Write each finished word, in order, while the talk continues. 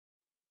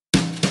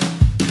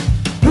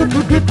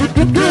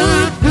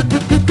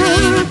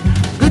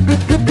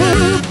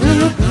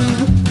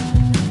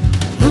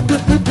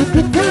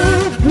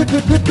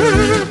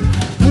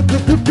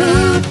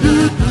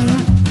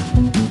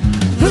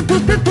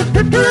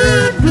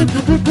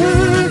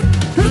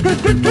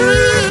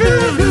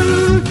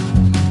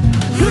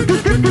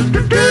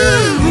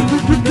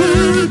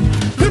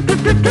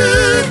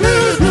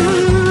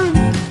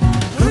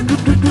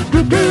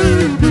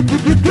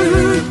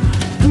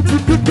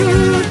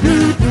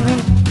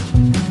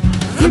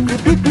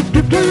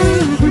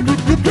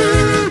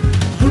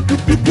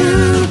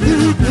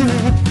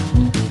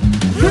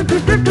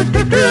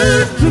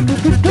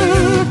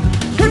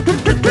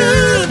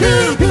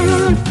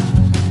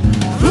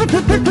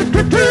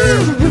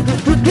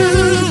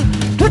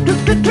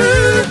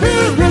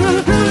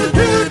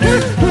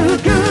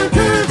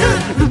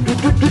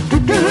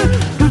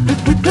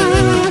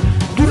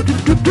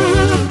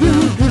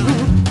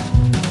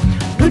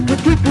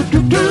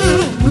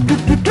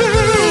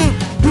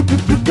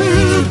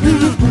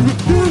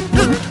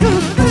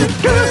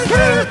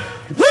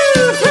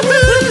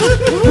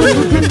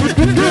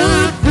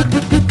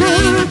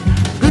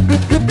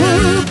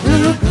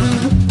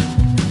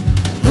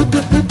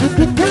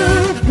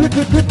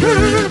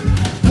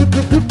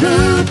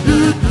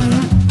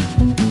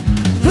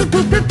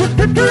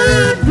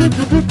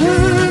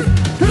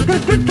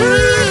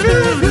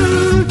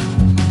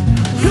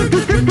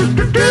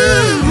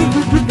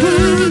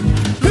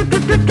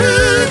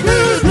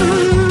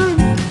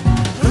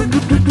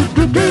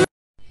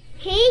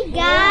Hey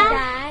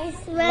guys,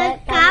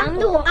 welcome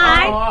to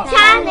our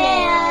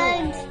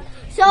channel.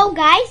 So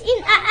guys, in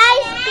a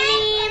ice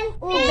cream,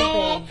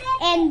 ube,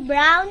 and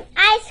brown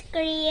ice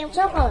cream,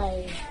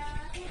 chocolate,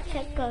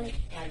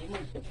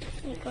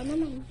 ikaw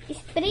naman,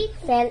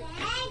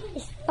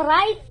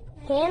 Sprite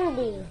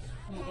candy,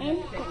 and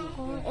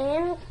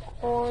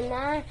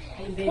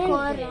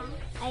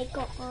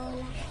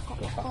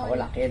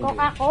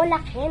Coca-Cola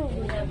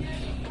candy,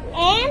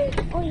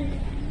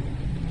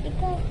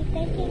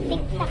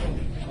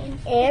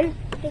 and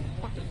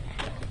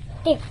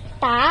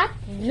Tic-Tac,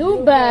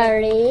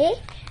 blueberry,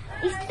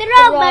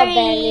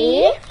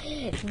 strawberry,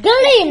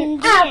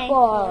 green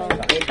apple,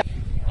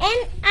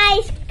 and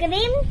ice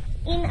cream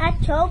in a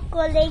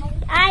chocolate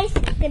ice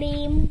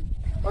cream.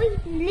 Uy,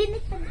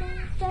 linis na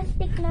yung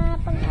plastic na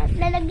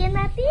lalagyan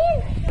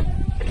natin.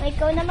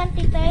 Ikaw naman,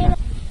 tita.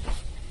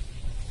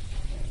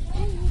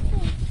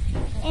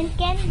 And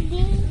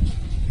candy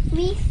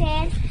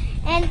whistle.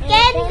 And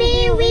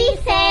candy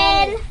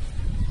whistle.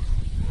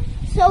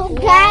 So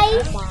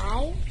guys,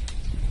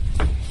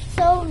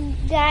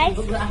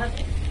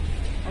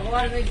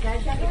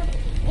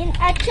 in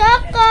a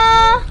choco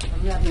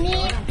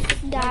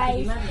nips,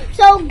 guys.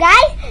 So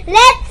guys,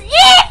 let's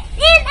eat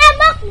in a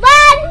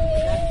mukbang.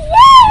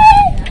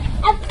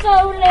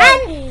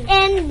 Absolutely.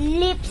 And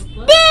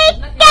lipstick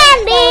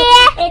candy.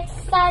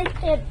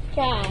 Excited,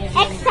 guys.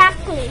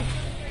 Exactly,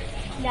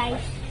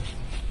 guys.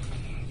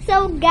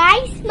 So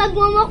guys,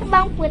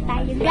 magmumukbang po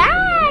tayo,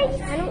 guys.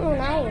 Anong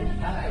unahin?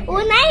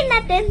 Unahin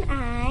natin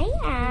ay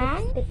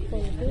ang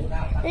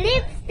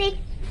lipstick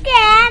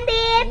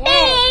candy.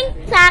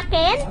 Pink. Sa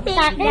akin, pink.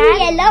 Sa akin,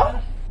 yellow.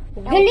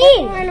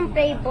 Green. Anong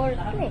flavor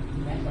ito eh?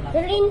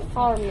 Green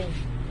for me.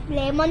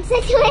 Lemon sa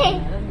eh.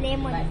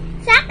 Lemon.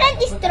 Sa akin,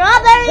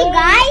 strawberry,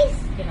 guys.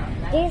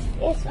 This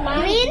is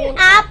my green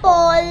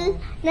apple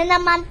na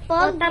naman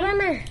po. Tara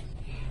na.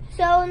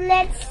 So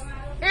let's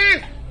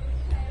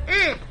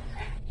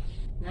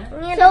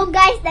So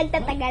guys,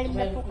 nagtatagalog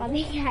na po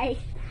kami,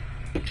 guys.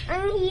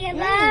 Ang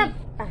hirap.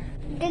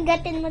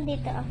 Gagatin mo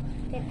dito.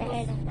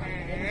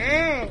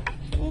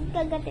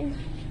 Gagatin mo.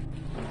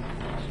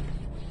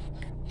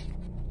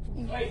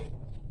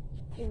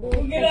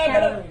 Kung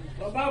ginagawa,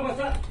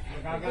 bababasa.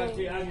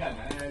 Magagasihan yan.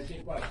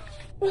 Sipon.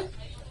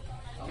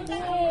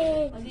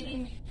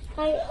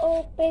 I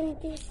open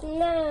this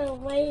now.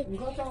 My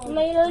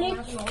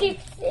lipstick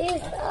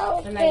is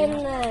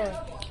open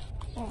now.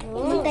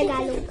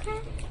 Tagalog ka.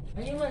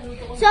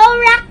 So,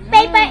 rock,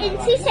 paper, and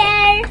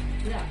scissors.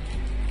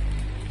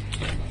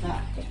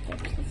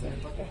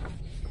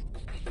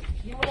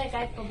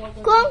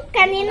 Kung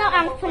kanino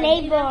ang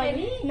flavor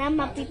na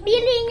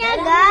mapipili niya,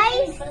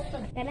 guys.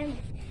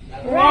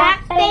 Rock,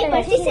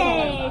 paper,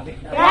 scissors.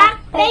 Rock,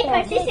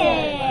 paper,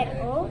 scissors.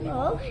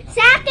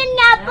 Sa akin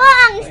nga po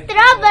ang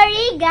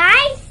strawberry,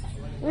 guys.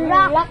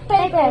 Rock,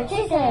 paper,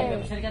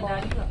 scissors.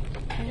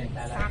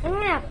 Sa akin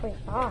nga po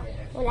ito.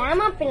 Wala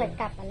naman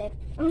pinagkapalit.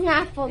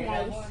 Nga po,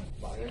 guys.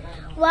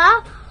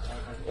 Wow.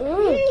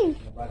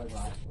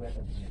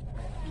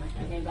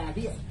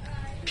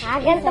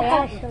 Ganito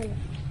pa siya.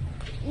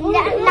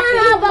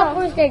 Mahaba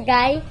po siya,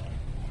 guys.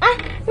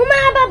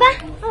 Mahaba ba?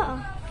 Oo.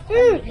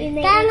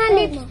 Kaya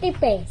lipstick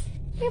eh.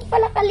 Kaya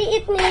pala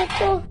kaliit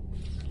nito.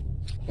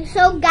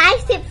 So,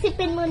 guys,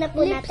 sip-sipin muna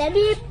po natin.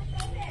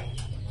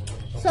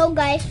 So,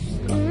 guys,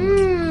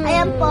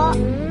 ayan po.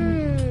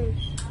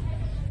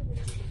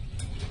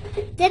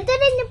 Dito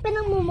rin yung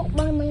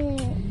pinamumukbang ng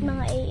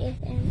mga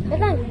ASM.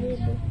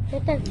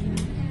 Datan.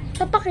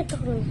 Papakita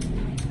ko rin.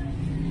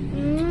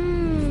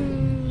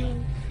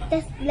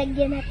 Tapos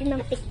lagyan natin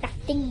ng tiktak.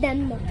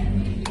 Tignan mo.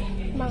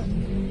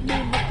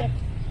 Bibikit.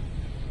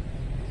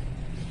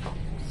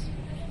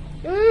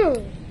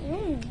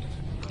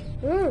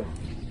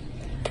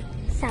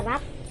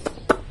 Sarap.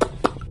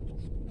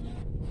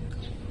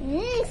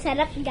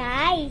 Sarap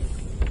guys.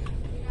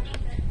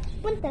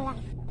 Punta lang.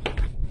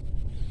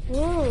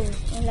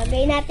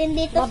 Ilagay natin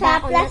dito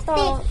sa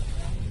plastic.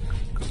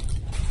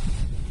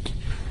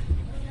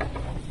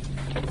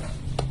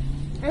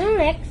 Ano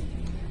next?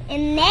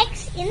 And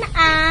next in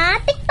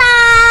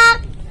TikTok.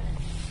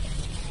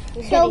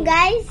 So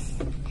guys,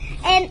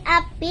 and a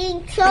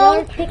pink.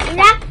 So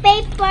rock,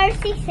 paper,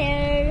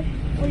 scissors.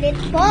 Ulit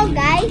po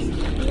guys.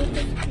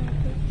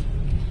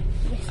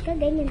 Yes ka,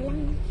 ganyan lang.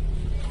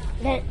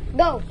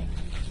 Go.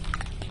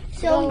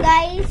 So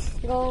guys,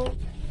 go.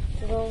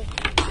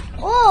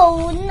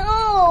 Oh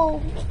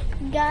no,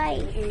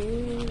 guys.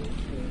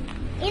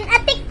 In a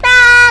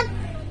TikTok,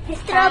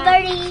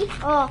 strawberry.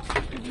 Oh,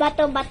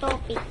 bato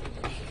pink.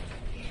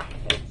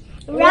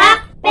 Rock,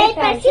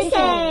 paper,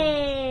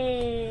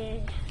 scissors.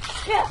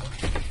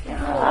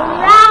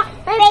 Rock,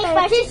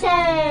 paper,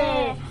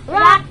 scissors.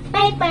 Rock,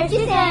 paper,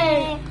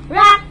 scissors.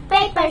 Rock,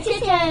 paper,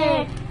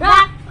 scissors.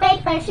 Rock,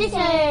 paper,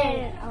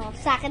 scissors. Oh,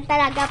 sa akin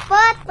talaga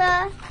po to.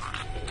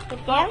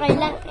 Okay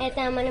lang. Ito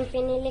naman ang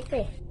pinili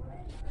ko eh.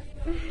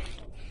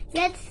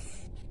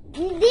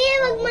 Hindi,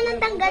 wag mo nang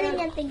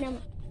tanggalin yan. Tignan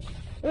mo.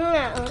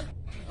 Nga, oh.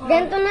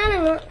 Ganito na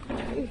lang, no?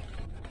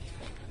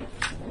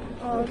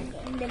 Oh,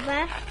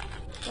 diba?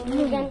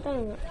 Ganito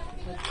na.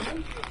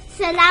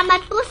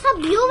 Salamat po sa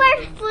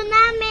viewers po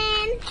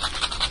namin.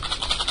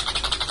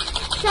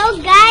 So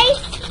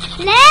guys,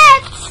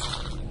 let's!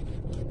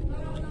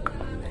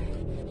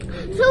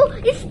 So,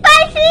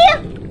 spicy!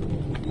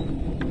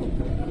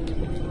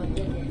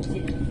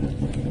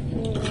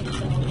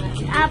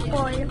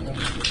 Apple.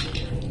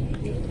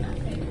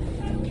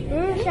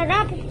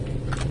 Sarap.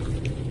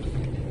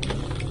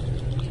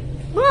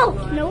 Wow,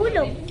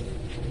 nahulog.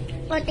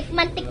 O,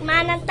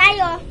 tikman-tikmanan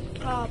tayo.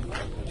 O,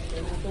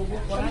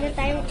 huwag na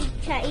tayong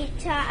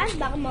itsa-itsaan.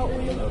 Baka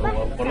maulog pa.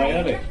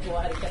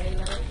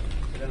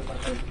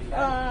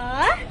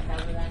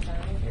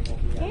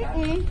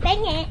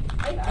 Penge.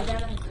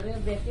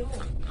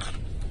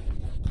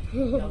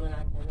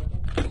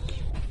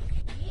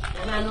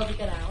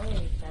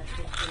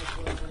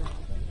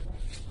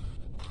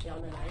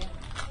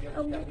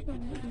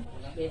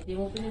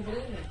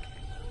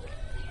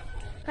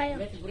 Kaya.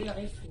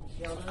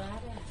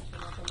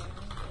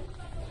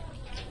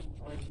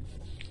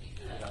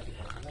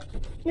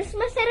 Mas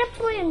masarap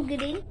po yung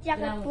green,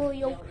 tsaka po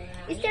yung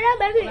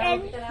strawberry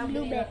and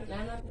blueberry.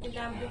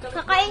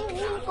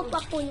 Kakainin ko pa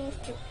po yung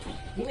soup.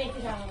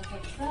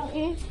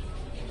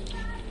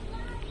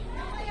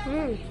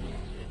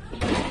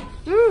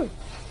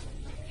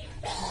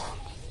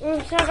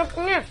 Sarap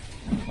nga.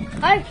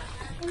 Ay!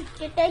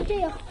 Kita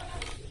yun.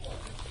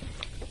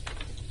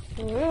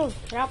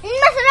 Sarap.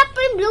 Masarap po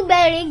yung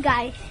blueberry,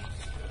 guys.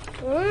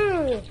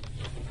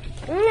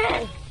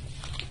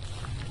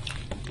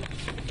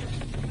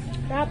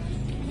 Sarap.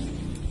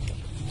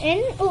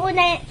 And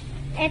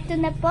eto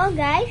na po,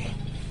 guys.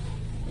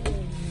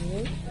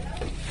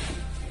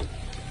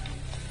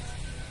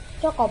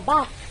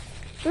 Chocobat.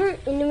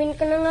 Inumin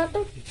ka na nga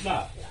to.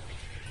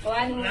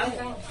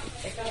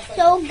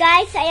 So,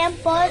 guys, ayan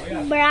po,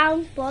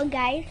 brown po,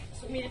 guys.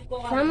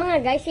 Sama nga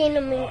guys,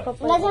 inumin ko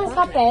po. Lasang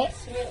kape?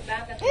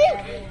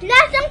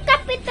 Lasang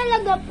kape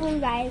talaga po,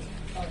 guys.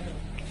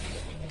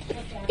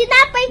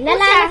 Tinapay po siya.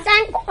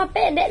 Nalalasan ko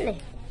kape din eh.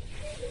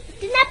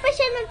 Tinapay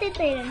siya ng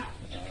titirin.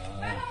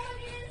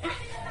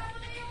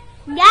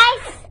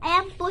 Guys,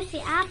 ayan po si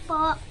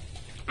Apo.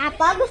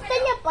 Apo, gusto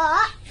niya po?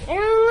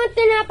 Ano nga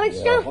tinapay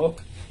siya?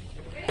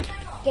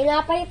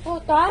 Tinapay po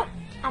to?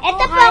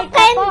 Ito po,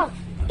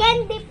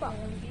 candy po.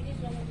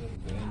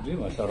 Hindi,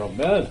 masarap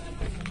yan.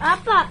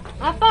 Apo.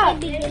 Apo.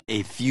 A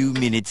few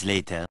minutes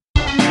later.